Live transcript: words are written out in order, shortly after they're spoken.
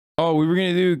Oh, we were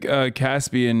gonna do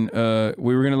Caspian.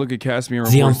 We were gonna look at Caspian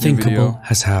report. The unthinkable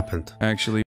has happened.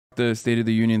 Actually, the State of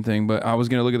the Union thing, but I was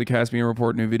gonna look at the Caspian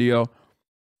report new video.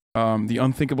 The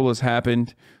unthinkable has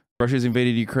happened. Russia's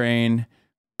invaded Ukraine.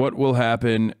 What will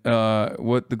happen?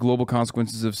 What the global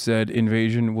consequences of said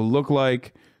invasion will look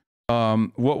like.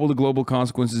 What will the global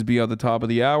consequences be at the top of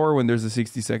the hour when there's a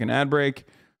 60-second ad break?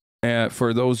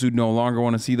 For those who no longer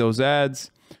want to see those ads,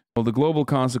 well, the global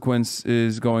consequence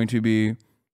is going to be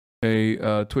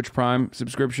a Twitch Prime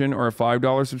subscription or a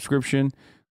 $5 subscription,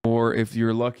 or if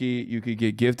you're lucky, you could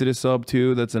get gifted a sub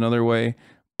too. That's another way.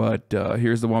 But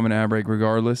here's the 1 minute ad break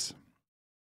regardless.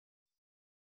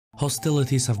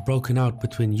 Hostilities have broken out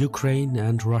between Ukraine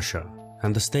and Russia,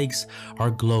 and the stakes are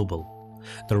global.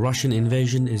 The Russian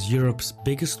invasion is Europe's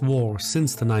biggest war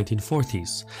since the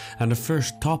 1940s, and the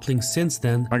first toppling since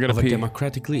then of a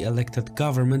democratically elected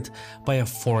government by a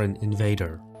foreign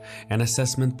invader. An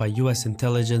assessment by US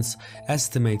intelligence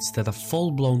estimates that a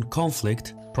full-blown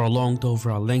conflict, prolonged over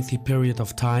a lengthy period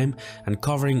of time and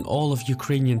covering all of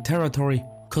Ukrainian territory,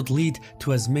 could lead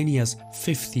to as many as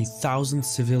 50,000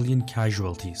 civilian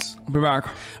casualties. I'll be back.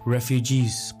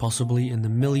 Refugees, possibly in the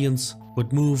millions,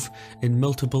 would move in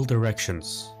multiple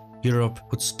directions. Europe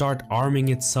would start arming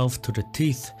itself to the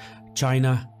teeth,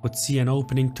 China would see an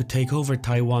opening to take over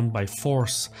Taiwan by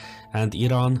force, and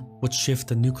Iran would shift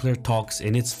the nuclear talks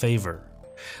in its favor.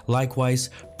 Likewise,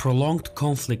 prolonged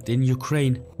conflict in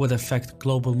Ukraine would affect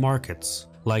global markets,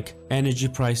 like energy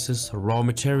prices, raw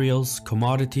materials,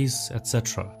 commodities,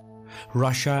 etc.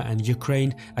 Russia and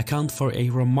Ukraine account for a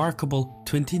remarkable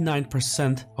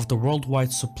 29% of the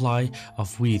worldwide supply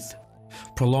of wheat.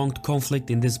 Prolonged conflict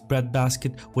in this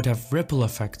breadbasket would have ripple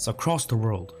effects across the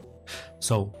world.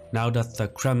 So, now that the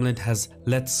Kremlin has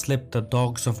let slip the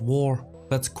dogs of war,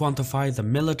 let's quantify the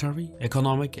military,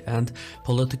 economic, and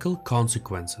political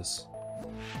consequences.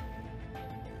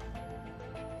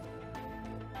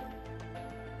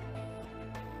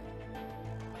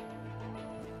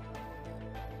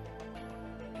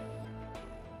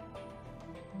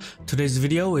 Today's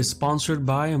video is sponsored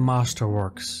by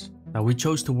Masterworks. Now, we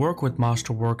chose to work with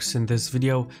Masterworks in this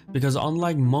video because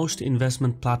unlike most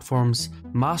investment platforms,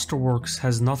 Masterworks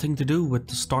has nothing to do with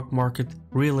the stock market,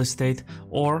 real estate,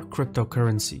 or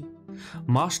cryptocurrency.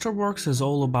 Masterworks is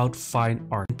all about fine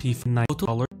art.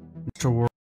 Masterworks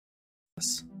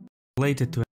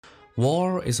related to it.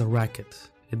 War is a racket.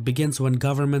 It begins when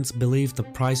governments believe the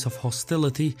price of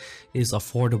hostility is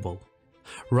affordable.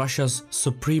 Russia's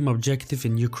supreme objective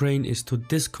in Ukraine is to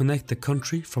disconnect the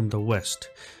country from the West,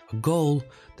 a goal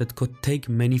that could take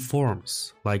many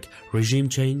forms, like regime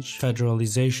change,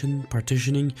 federalization,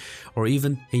 partitioning, or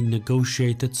even a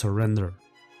negotiated surrender.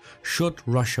 Should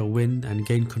Russia win and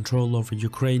gain control over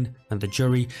Ukraine, and the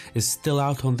jury is still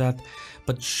out on that,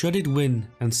 but should it win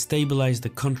and stabilize the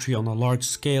country on a large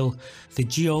scale, the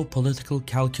geopolitical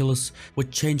calculus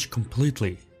would change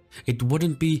completely. It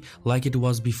wouldn't be like it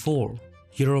was before.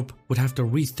 Europe would have to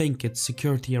rethink its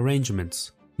security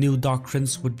arrangements. New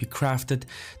doctrines would be crafted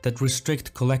that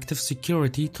restrict collective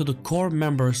security to the core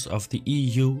members of the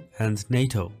EU and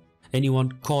NATO.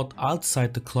 Anyone caught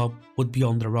outside the club would be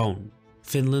on their own.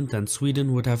 Finland and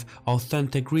Sweden would have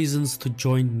authentic reasons to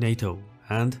join NATO,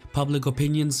 and public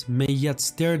opinions may yet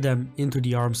steer them into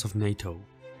the arms of NATO.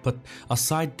 But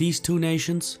aside these two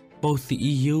nations, both the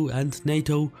EU and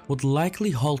NATO would likely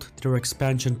halt their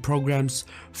expansion programs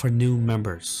for new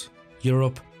members.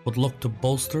 Europe would look to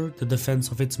bolster the defense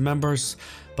of its members,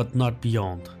 but not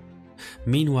beyond.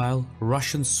 Meanwhile,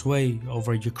 Russian sway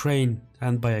over Ukraine,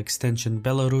 and by extension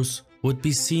Belarus, would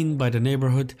be seen by the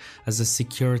neighborhood as a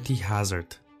security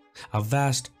hazard. A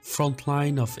vast front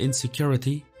line of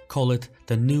insecurity, call it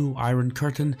the new Iron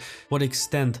Curtain, would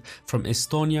extend from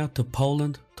Estonia to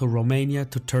Poland to Romania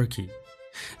to Turkey.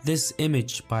 This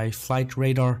image by flight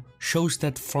radar shows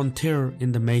that frontier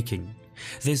in the making.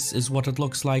 This is what it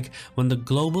looks like when the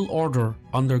global order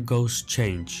undergoes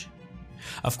change.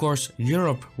 Of course,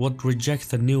 Europe would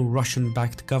reject the new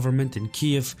Russian-backed government in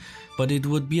Kiev, but it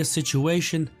would be a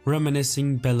situation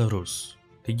reminiscing Belarus.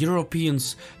 The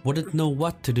Europeans wouldn't know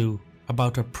what to do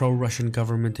about a pro-Russian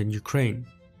government in Ukraine.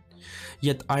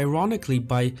 Yet ironically,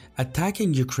 by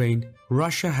attacking Ukraine,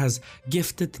 Russia has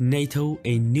gifted NATO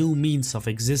a new means of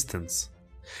existence.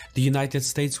 The United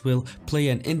States will play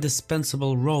an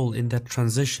indispensable role in that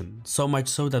transition, so much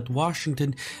so that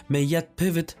Washington may yet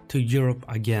pivot to Europe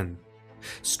again.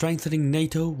 Strengthening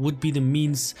NATO would be the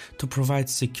means to provide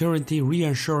security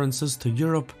reassurances to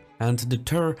Europe and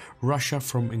deter Russia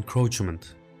from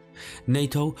encroachment.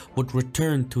 NATO would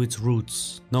return to its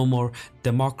roots, no more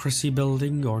democracy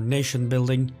building or nation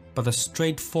building, but a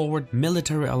straightforward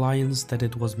military alliance that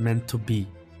it was meant to be.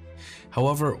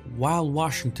 However, while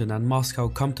Washington and Moscow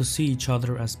come to see each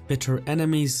other as bitter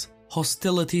enemies,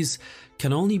 hostilities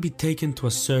can only be taken to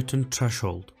a certain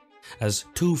threshold. As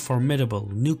two formidable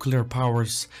nuclear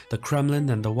powers, the Kremlin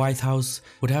and the White House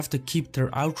would have to keep their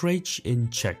outrage in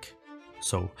check.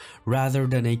 So, rather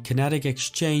than a kinetic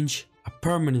exchange, a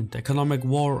permanent economic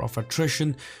war of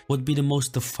attrition would be the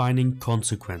most defining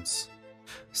consequence.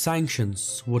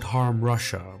 Sanctions would harm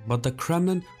Russia, but the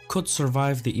Kremlin could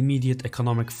survive the immediate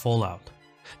economic fallout.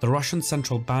 The Russian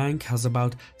central bank has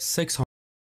about 600.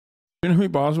 Shouldn't it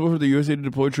be possible for the USA to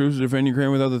deploy troops to defend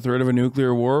Ukraine without the threat of a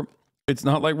nuclear war? It's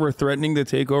not like we're threatening to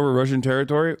take over Russian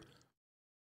territory.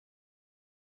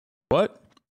 What?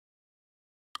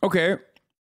 Okay.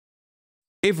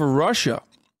 If Russia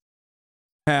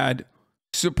had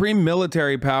supreme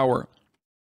military power,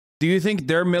 do you think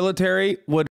their military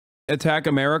would attack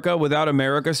America without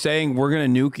America saying we're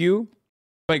going to nuke you?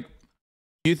 Like,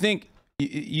 you think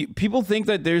people think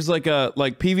that there's like a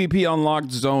PvP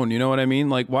unlocked zone, you know what I mean?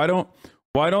 Like, why don't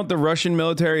the Russian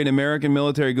military and American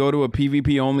military go to a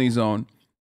PvP only zone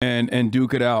and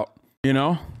duke it out? You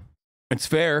know, it's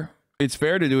fair. It's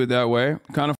fair to do it that way.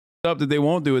 Kind of up that they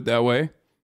won't do it that way,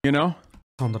 you know?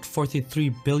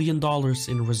 $143 billion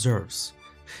in reserves,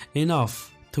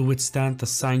 enough to withstand the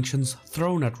sanctions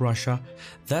thrown at Russia.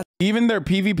 That even their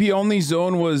PvP only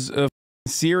zone was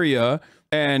Syria,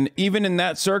 and even in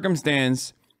that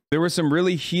circumstance, there were some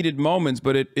really heated moments,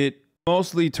 but it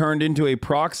mostly turned into a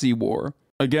proxy war,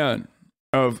 again,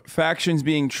 of factions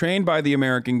being trained by the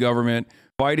American government,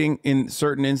 fighting in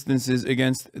certain instances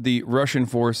against the Russian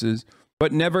forces,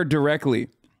 but never directly.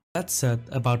 That said,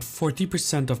 about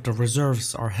 40% of the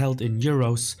reserves are held in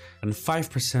euros and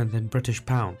 5% in British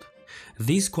pound.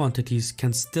 These quantities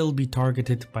can still be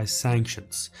targeted by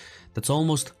sanctions. That's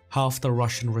almost half the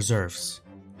Russian reserves.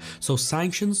 So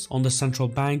sanctions on the central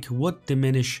bank would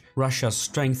diminish Russia's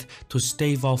strength to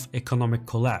stave off economic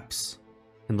collapse.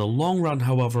 In the long run,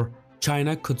 however,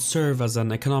 China could serve as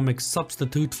an economic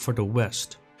substitute for the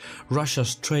West.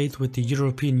 Russia's trade with the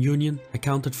European Union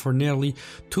accounted for nearly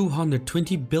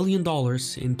 $220 billion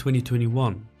in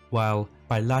 2021, while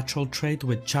bilateral trade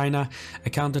with China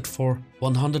accounted for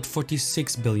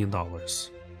 $146 billion.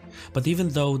 But even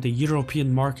though the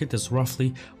European market is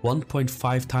roughly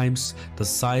 1.5 times the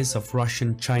size of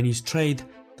Russian-Chinese trade,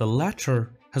 the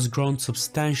latter has grown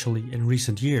substantially in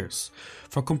recent years.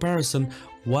 For comparison,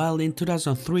 while in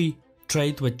 2003,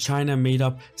 trade with China made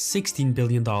up $16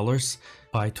 billion,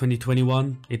 by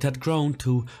 2021, it had grown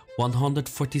to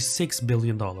 $146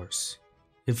 billion.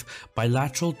 If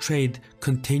bilateral trade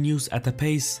continues at a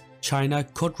pace, China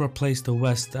could replace the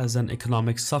West as an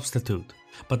economic substitute.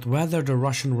 But whether the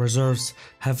Russian reserves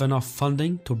have enough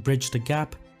funding to bridge the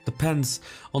gap depends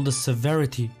on the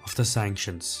severity of the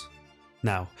sanctions.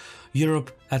 Now,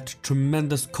 Europe, at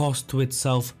tremendous cost to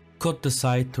itself, could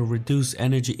decide to reduce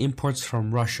energy imports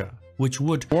from Russia, which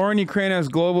would... War in Ukraine has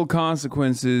global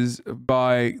consequences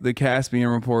by the Caspian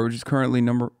report, which is currently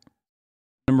number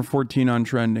 14 on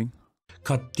trending.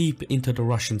 Cut deep into the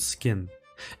Russian skin.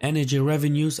 Energy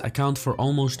revenues account for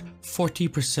almost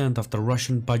 40% of the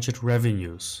Russian budget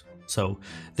revenues. So,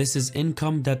 this is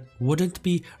income that wouldn't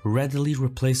be readily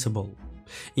replaceable.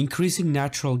 Increasing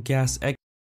natural gas...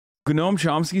 Gnome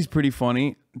Chomsky's pretty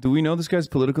funny. Do we know this guy's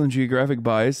political and geographic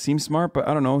bias? Seems smart, but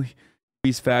I don't know.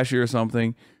 He's fascist or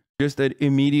something. Just an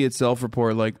immediate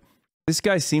self-report. Like, this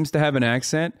guy seems to have an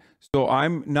accent, so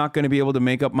I'm not going to be able to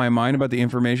make up my mind about the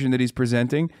information that he's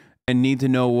presenting and need to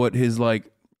know what his,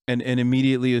 like, and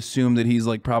immediately assume that he's,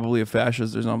 like, probably a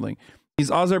fascist or something. He's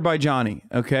Azerbaijani,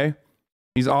 okay?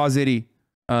 He's Azeri.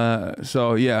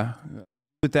 So, yeah.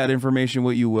 With that information,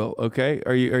 what you will, okay?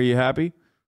 Are you happy?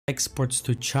 Exports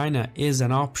to China is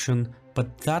an option,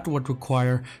 but that would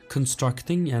require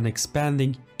constructing and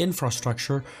expanding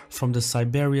infrastructure from the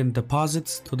Siberian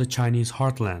deposits to the Chinese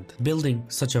heartland. Building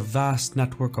such a vast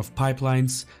network of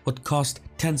pipelines would cost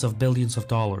tens of billions of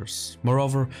dollars.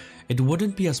 Moreover, it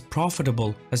wouldn't be as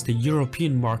profitable as the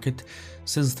European market,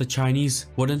 since the Chinese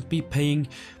wouldn't be paying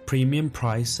premium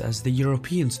price as the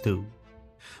Europeans do.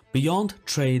 Beyond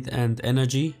trade and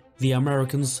energy, the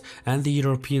Americans and the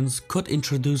Europeans could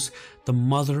introduce the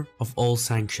mother of all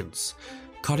sanctions,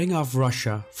 cutting off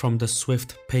Russia from the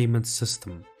SWIFT payment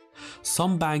system.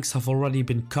 Some banks have already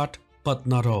been cut, but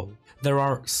not all. There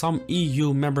are some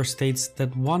EU member states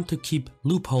that want to keep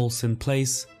loopholes in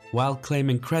place while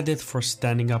claiming credit for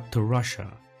standing up to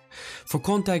Russia. For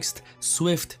context,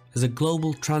 SWIFT is a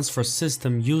global transfer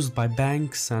system used by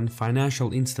banks and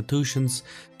financial institutions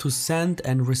to send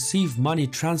and receive money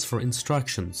transfer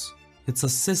instructions. It's a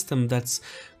system that's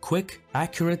quick,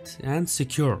 accurate, and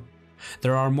secure.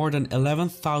 There are more than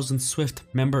 11,000 SWIFT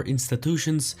member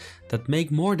institutions that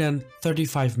make more than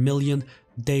 35 million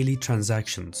daily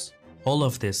transactions. All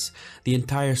of this, the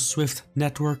entire SWIFT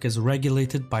network is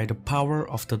regulated by the power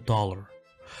of the dollar.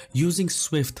 Using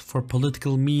SWIFT for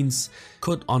political means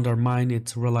could undermine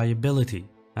its reliability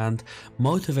and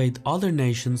motivate other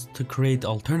nations to create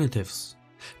alternatives.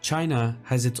 China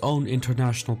has its own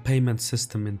international payment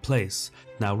system in place.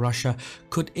 Now Russia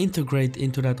could integrate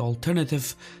into that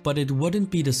alternative, but it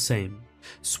wouldn't be the same.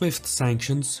 SWIFT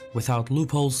sanctions, without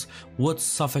loopholes, would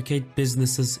suffocate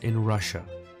businesses in Russia.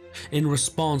 In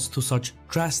response to such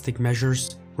drastic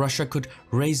measures, Russia could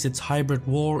raise its hybrid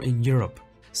war in Europe.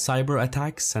 Cyber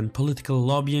attacks and political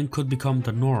lobbying could become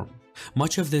the norm.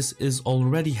 Much of this is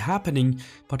already happening,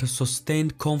 but a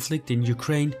sustained conflict in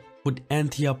Ukraine would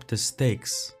ante up the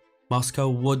stakes. Moscow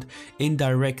would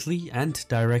indirectly and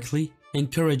directly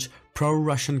encourage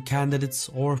pro-Russian candidates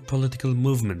or political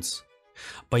movements.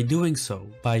 By doing so,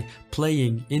 by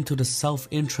playing into the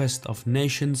self-interest of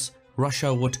nations,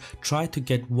 Russia would try to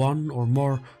get one or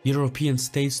more European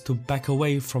states to back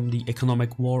away from the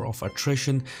economic war of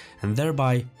attrition and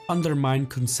thereby undermine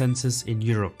consensus in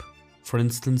Europe. For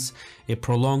instance, a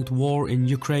prolonged war in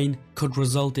Ukraine could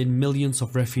result in millions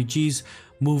of refugees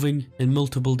moving in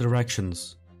multiple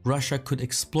directions. Russia could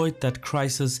exploit that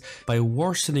crisis by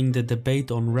worsening the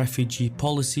debate on refugee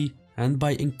policy and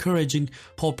by encouraging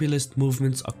populist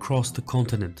movements across the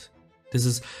continent. This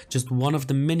is just one of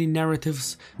the many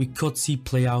narratives we could see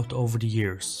play out over the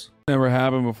years. Never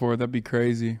happened before. That'd be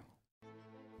crazy.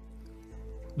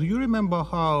 Do you remember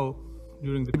how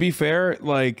during the... To be fair,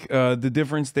 like the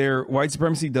difference there, white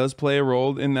supremacy does play a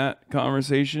role in that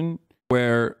conversation,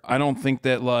 where I don't think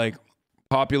that like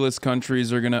populist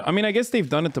countries are gonna, I mean, I guess they've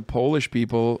done it to Polish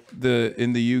people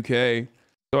in the UK,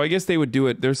 so I guess they would do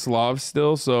it. They're Slavs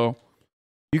still, so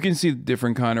you can see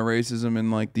different kind of racism in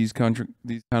like these kind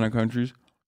of countries.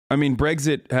 I mean,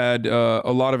 Brexit had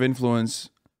a lot of influence,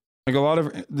 like a lot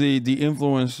of the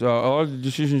influence, a lot of the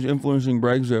decisions influencing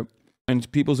Brexit and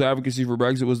people's advocacy for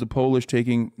Brexit was the Polish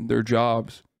taking their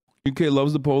jobs. UK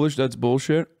loves the Polish. That's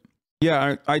bullshit.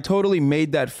 Yeah, I totally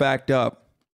made that fact up.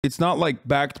 It's not like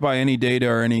backed by any data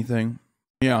or anything.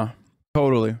 Yeah,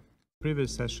 totally.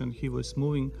 Previous session, he was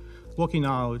walking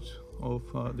out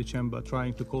of the chamber,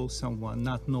 trying to call someone,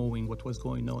 not knowing what was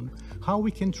going on. How we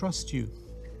can trust you?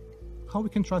 How we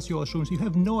can trust your assurance? You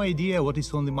have no idea what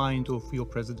is on the mind of your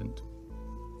president.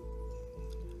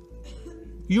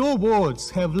 Your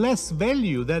words have less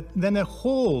value than a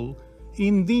hole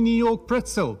in the New York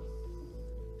pretzel.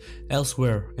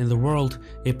 Elsewhere in the world,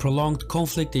 a prolonged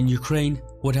conflict in Ukraine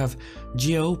would have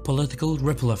geopolitical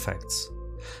ripple effects.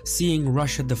 Seeing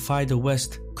Russia defy the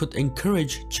West could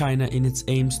encourage China in its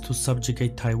aims to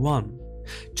subjugate Taiwan.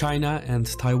 China and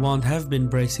Taiwan have been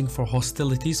bracing for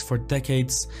hostilities for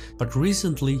decades, but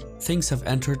recently things have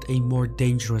entered a more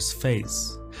dangerous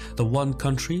phase. The one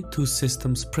country, two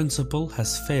systems principle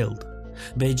has failed.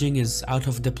 Beijing is out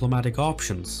of diplomatic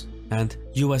options, and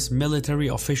US military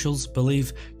officials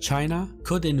believe China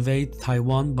could invade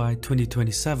Taiwan by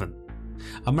 2027.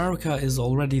 America is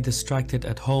already distracted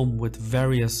at home with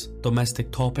various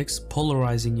domestic topics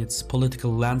polarizing its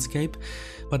political landscape,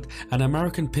 but an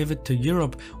American pivot to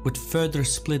Europe would further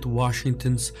split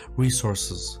Washington's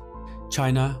resources.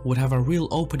 China would have a real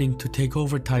opening to take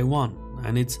over Taiwan,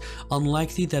 and it's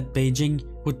unlikely that Beijing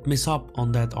would miss up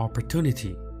on that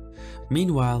opportunity.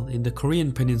 Meanwhile, in the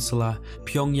Korean peninsula,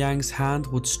 Pyongyang's hand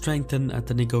would strengthen at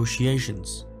the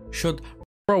negotiations.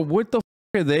 Bro, what the f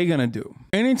are they gonna do?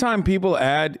 Anytime people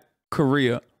add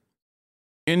Korea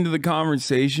into the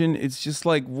conversation, it's just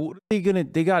like, what are they gonna,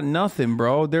 they got nothing,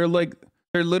 bro. They're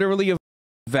literally a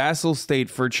vassal state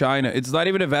for China. It's not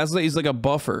even a vassal state, it's like a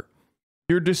buffer.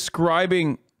 You're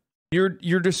describing a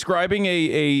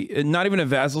not even a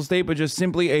vassal state, but just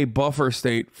simply a buffer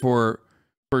state for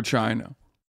China.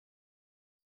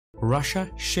 Russia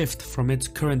shift from its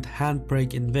current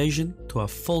handbrake invasion to a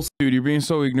full... Dude, you're being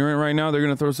so ignorant right now. They're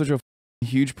gonna throw such a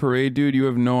huge parade, dude. You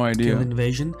have no idea.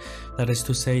 Invasion, that is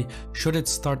to say, should it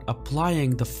start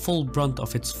applying the full brunt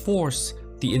of its force,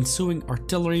 the ensuing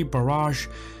artillery barrage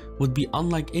would be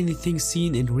unlike anything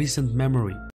seen in recent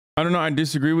memory. I don't know, I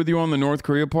disagree with you on the North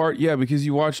Korea part. Yeah, because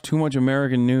you watch too much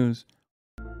American news.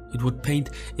 It would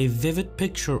paint a vivid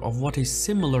picture of what a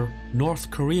similar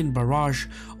North Korean barrage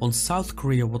on South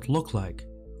Korea would look like.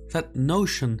 That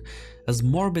notion, as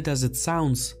morbid as it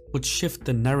sounds, would shift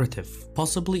the narrative,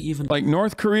 possibly even like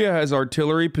North Korea has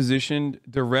artillery positioned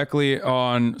directly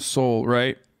on Seoul,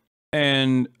 right?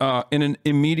 And in an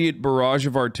immediate barrage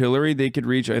of artillery, they could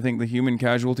reach, I think the human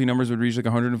casualty numbers would reach like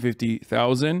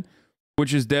 150,000,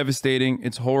 which is devastating.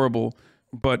 It's horrible.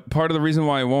 But part of the reason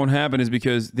why it won't happen is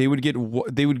because they would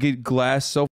get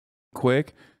glassed so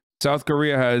quick. South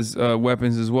Korea has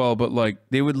weapons as well, but like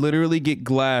they would literally get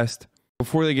glassed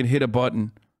before they could hit a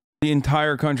button. The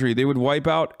entire country, they would wipe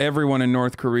out everyone in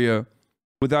North Korea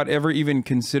without ever even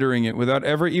considering it, without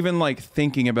ever even like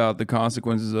thinking about the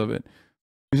consequences of it.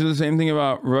 This is the same thing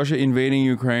about Russia invading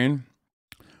Ukraine.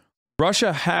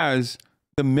 Russia has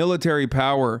the military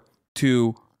power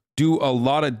to do a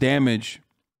lot of damage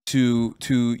to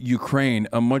Ukraine,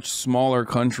 a much smaller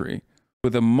country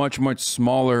with a much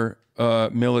smaller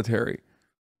military.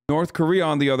 North Korea,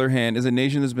 on the other hand, is a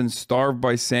nation that's been starved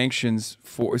by sanctions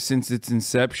since its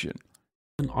inception,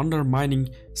 undermining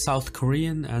South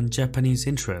Korean and Japanese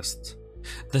interests.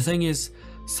 The thing is,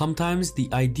 sometimes the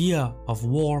idea of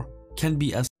war can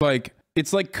be as like,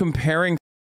 it's like comparing,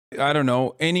 I don't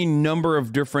know, any number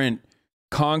of different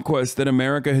conquests that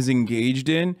America has engaged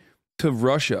in to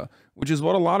Russia, which is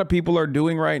what a lot of people are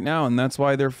doing right now. And that's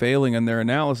why they're failing in their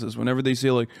analysis. Whenever they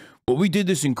say like, well, we did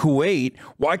this in Kuwait,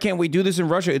 why can't we do this in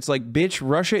Russia? It's like, bitch,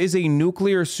 Russia is a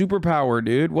nuclear superpower,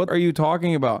 dude. What are you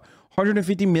talking about?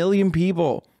 150 million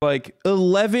people, like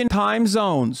 11 time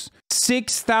zones,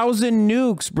 6,000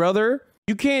 nukes, brother.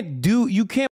 You can't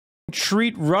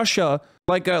treat Russia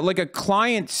like a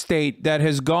client state that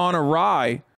has gone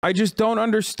awry. I just don't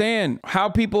understand how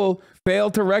people fail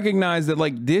to recognize that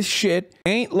like this shit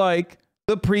ain't like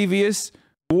the previous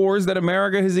wars that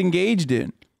America has engaged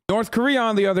in. North Korea,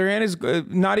 on the other hand, is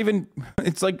not even,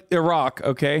 it's like Iraq,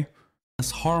 okay? As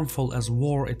harmful as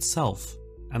war itself,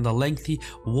 and a lengthy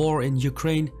war in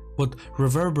Ukraine would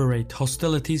reverberate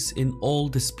hostilities in all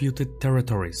disputed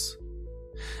territories.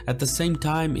 At the same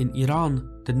time, in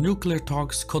Iran, the nuclear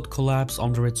talks could collapse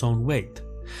under its own weight.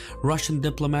 Russian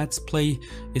diplomats play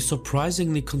a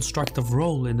surprisingly constructive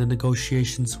role in the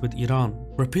negotiations with Iran,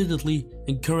 repeatedly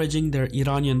encouraging their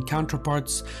Iranian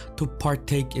counterparts to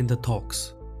partake in the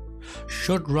talks.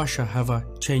 Should Russia have a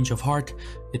change of heart,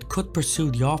 it could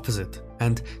pursue the opposite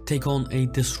and take on a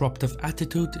disruptive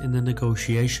attitude in the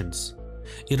negotiations.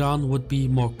 Iran would be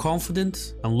more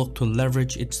confident and look to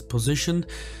leverage its position,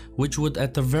 which would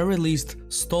at the very least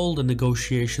stall the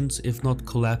negotiations if not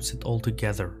collapse it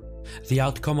altogether. The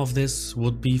outcome of this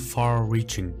would be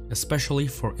far-reaching, especially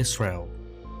for Israel.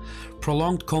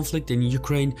 Prolonged conflict in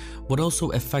Ukraine would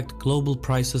also affect global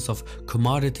prices of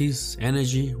commodities,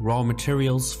 energy, raw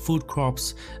materials, food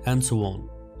crops, and so on.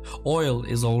 Oil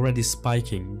is already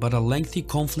spiking, but a lengthy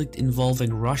conflict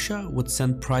involving Russia would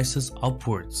send prices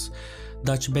upwards.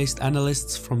 Dutch-based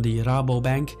analysts from the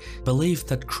Rabobank believe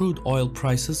that crude oil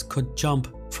prices could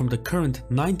jump from the current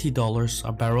 $90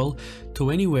 a barrel to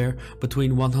anywhere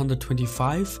between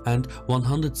 $125 and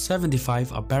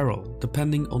 $175 a barrel,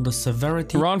 depending on the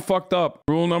severity. Iran fucked up.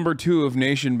 Rule number 2 of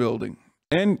nation building,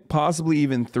 and possibly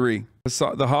even 3. The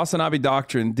HasanAbi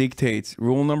doctrine dictates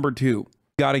rule number 2,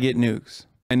 gotta get nukes.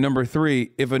 And number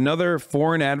 3, if another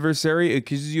foreign adversary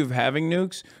accuses you of having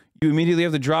nukes, you immediately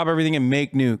have to drop everything and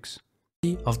make nukes.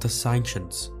 Of the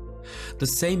sanctions. The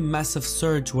same massive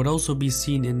surge would also be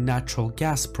seen in natural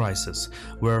gas prices,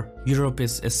 where Europe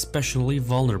is especially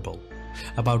vulnerable.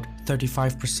 About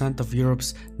 35% of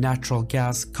Europe's natural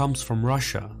gas comes from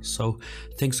Russia, so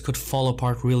things could fall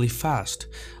apart really fast.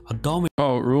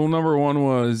 Rule number 1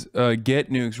 was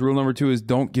get nukes. Rule number 2 is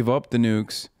don't give up the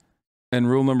nukes. And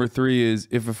rule number 3 is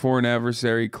if a foreign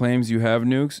adversary claims you have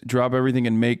nukes, drop everything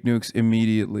and make nukes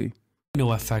immediately.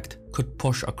 Domino effect could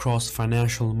push across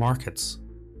financial markets.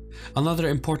 Another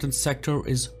important sector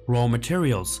is raw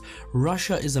materials.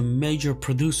 Russia is a major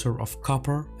producer of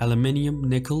copper, aluminium,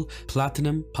 nickel,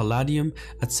 platinum, palladium,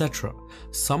 etc.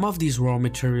 Some of these raw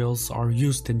materials are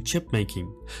used in chip making,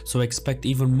 so expect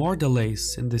even more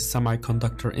delays in the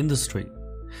semiconductor industry.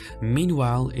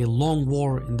 Meanwhile, a long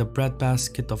war in the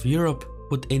breadbasket of Europe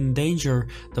would endanger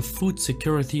the food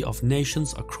security of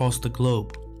nations across the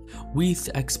globe. Wheat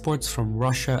exports from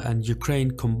Russia and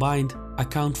Ukraine combined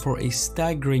account for a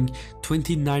staggering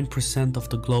 29% of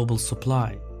the global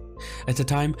supply. At a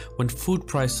time when food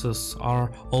prices are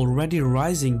already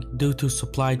rising due to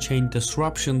supply chain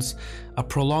disruptions, a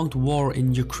prolonged war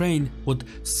in Ukraine would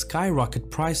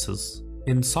skyrocket prices.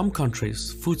 In some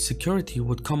countries, food security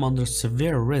would come under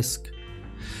severe risk.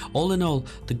 All in all,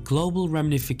 the global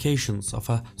ramifications of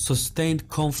a sustained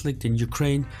conflict in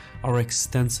Ukraine are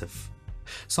extensive.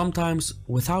 Sometimes,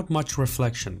 without much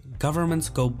reflection, governments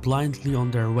go blindly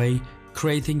on their way,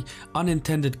 creating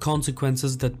unintended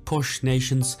consequences that push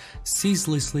nations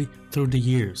ceaselessly through the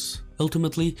years,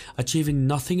 ultimately achieving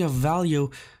nothing of value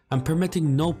and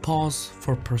permitting no pause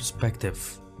for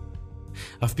perspective.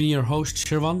 I've been your host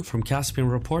Shirvan from Caspian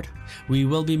Report. We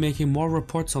will be making more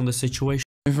reports on the situation.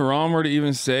 If Iran were to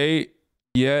even say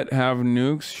yet have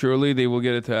nukes, surely they will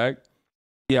get attacked.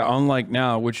 Yeah, unlike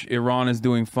now, which Iran is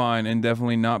doing fine and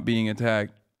definitely not being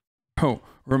attacked. Oh,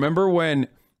 remember when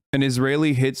an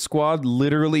Israeli hit squad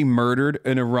literally murdered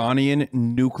an Iranian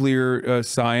nuclear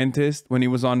scientist when he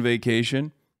was on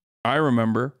vacation? I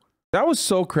remember. That was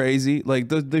so crazy. Like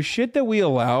the shit that we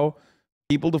allow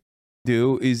people to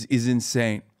do is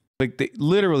insane. Like they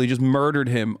literally just murdered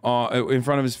him in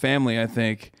front of his family, I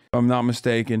think, if I'm not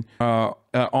mistaken,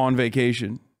 on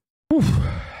vacation. Whew.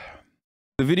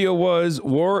 The video was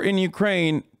war in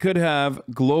Ukraine could have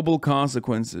global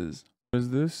consequences. What is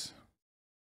this?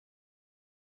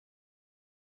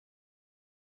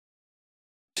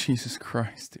 Jesus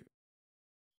Christ, dude.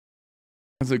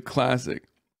 That's a classic.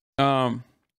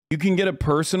 You can get a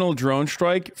personal drone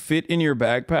strike fit in your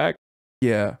backpack.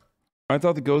 Yeah. I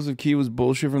thought the Ghost of Kyiv was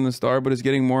bullshit from the start, but it's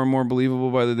getting more and more believable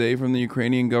by the day from the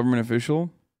Ukrainian government official.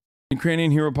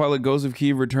 Ukrainian hero pilot Ghost of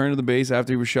Kyiv returned to the base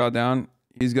after he was shot down.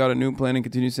 He's got a nuke plan and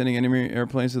continues sending enemy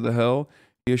airplanes to the hell.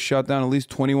 He has shot down at least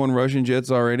 21 Russian jets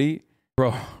already.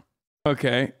 Bro,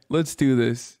 okay, let's do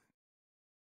this.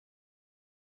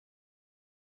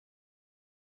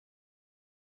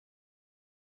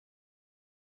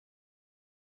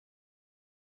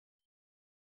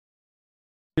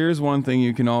 Here's one thing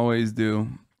you can always do.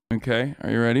 Okay,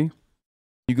 are you ready?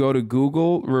 You go to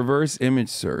Google reverse image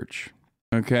search.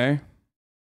 Okay.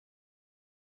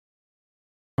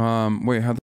 Wait,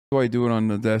 how do I do it on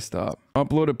the desktop?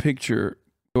 Upload a picture.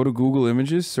 Go to Google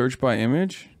Images, search by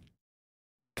image.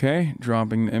 Okay,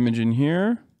 dropping the image in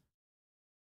here.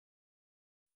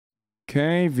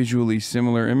 Okay, visually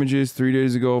similar images 3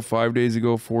 days ago, 5 days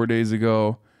ago, 4 days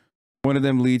ago. One of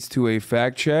them leads to a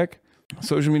fact check.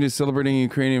 Social media is celebrating a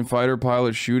Ukrainian fighter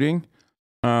pilot shooting.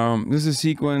 This is a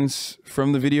sequence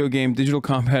from the video game Digital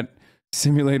Combat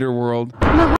Simulator World.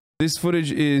 This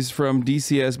footage is from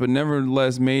DCS, but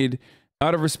nevertheless made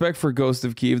out of respect for Ghost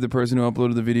of Kyiv, the person who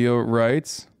uploaded the video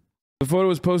writes. The photo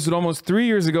was posted almost 3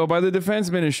 years ago by the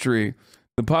Defense Ministry.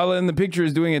 The pilot in the picture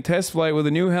is doing a test flight with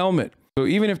a new helmet. So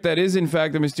even if that is in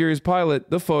fact a mysterious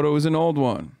pilot, the photo is an old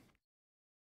one.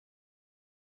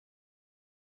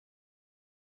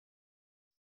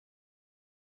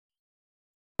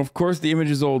 Of course the image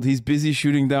is old. He's busy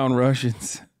shooting down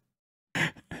Russians.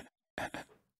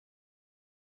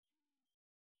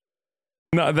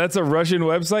 No, that's a Russian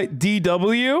website.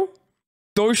 DW?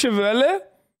 Deutsche Welle?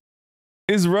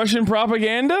 Is Russian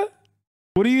propaganda?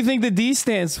 What do you think the D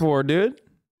stands for, dude?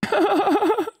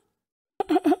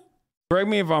 Correct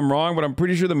me if I'm wrong, but I'm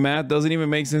pretty sure the math doesn't even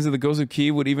make sense that the Ghost of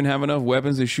Kyiv would even have enough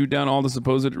weapons to shoot down all the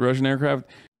supposed Russian aircraft.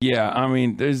 Yeah, I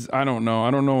mean, I don't know.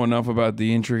 I don't know enough about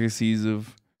the intricacies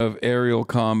of aerial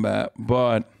combat,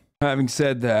 but having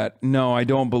said that, no, I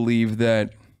don't believe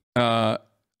that. I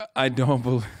don't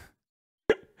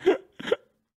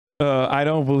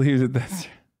believe that that's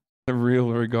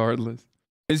real regardless.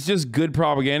 It's just good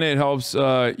propaganda. It helps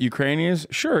Ukrainians.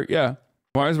 Sure, yeah.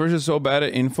 Why is Russia so bad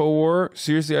at InfoWar?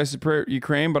 Seriously, I support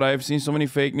Ukraine, but I have seen so many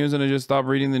fake news and I just stopped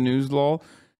reading the news, lol.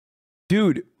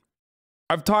 Dude,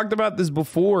 I've talked about this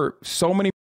before so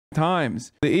many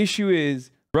times. The issue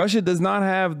is Russia does not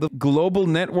have the global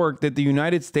network that the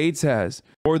United States has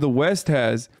or the West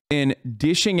has in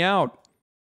dishing out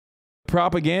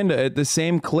propaganda at the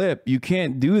same clip. You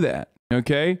can't do that,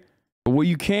 okay? But what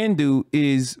you can do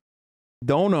is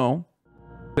dono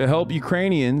to help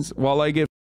Ukrainians while I get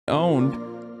owned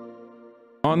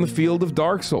on the field of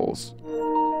Dark Souls.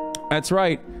 That's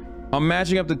right. I'm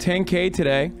matching up to 10K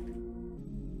today.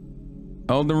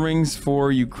 Elden Rings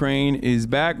for Ukraine is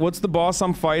back. What's the boss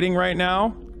I'm fighting right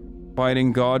now?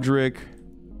 Fighting Godric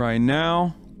right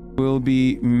now. We'll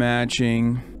be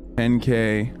matching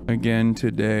 10K again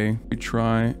today. We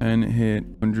try and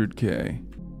hit 100K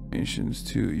nations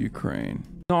to Ukraine.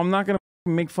 No, I'm not gonna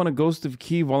make fun of Ghost of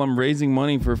Kyiv while I'm raising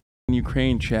money for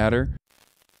Ukraine, chatter.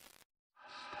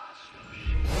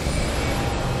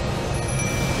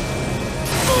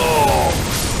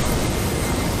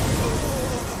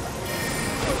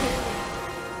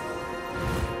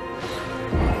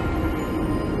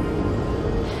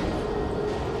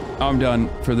 I'm done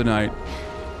for the night.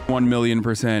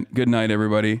 1,000,000%. Good night,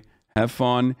 everybody. Have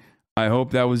fun. I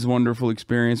hope that was a wonderful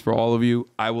experience for all of you.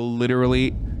 I will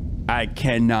literally, I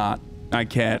can't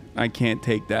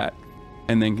take that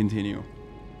and then continue.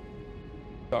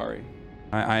 Sorry.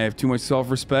 I have too much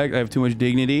self-respect. I have too much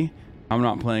dignity. I'm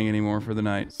not playing anymore for the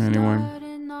night. Anyway.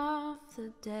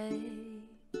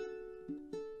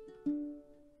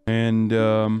 And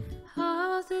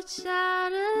all the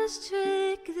shadows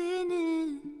trickling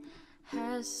in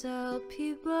has helped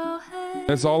people hate.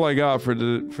 that's all I got for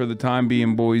the time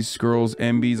being, boys, girls,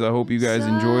 MBs. I hope you guys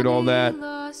enjoyed all that.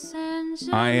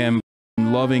 I am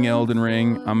loving Elden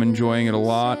Ring. I'm enjoying it a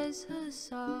lot.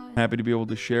 Happy to be able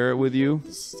to share it with you.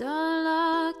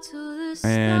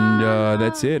 And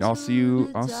that's it. I'll see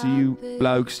you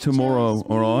blokes tomorrow,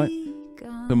 alright?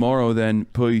 Tomorrow then.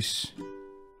 Peace.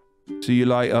 See you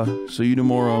later. See you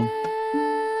tomorrow.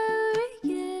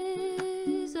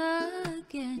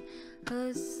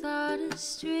 Hasan is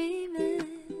streaming.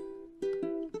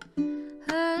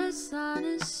 Hasan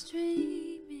is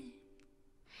streaming.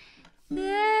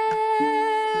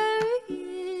 There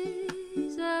he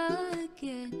is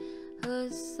again.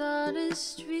 Hasan is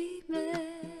streaming.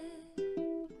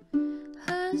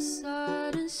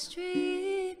 Hasan is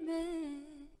streaming.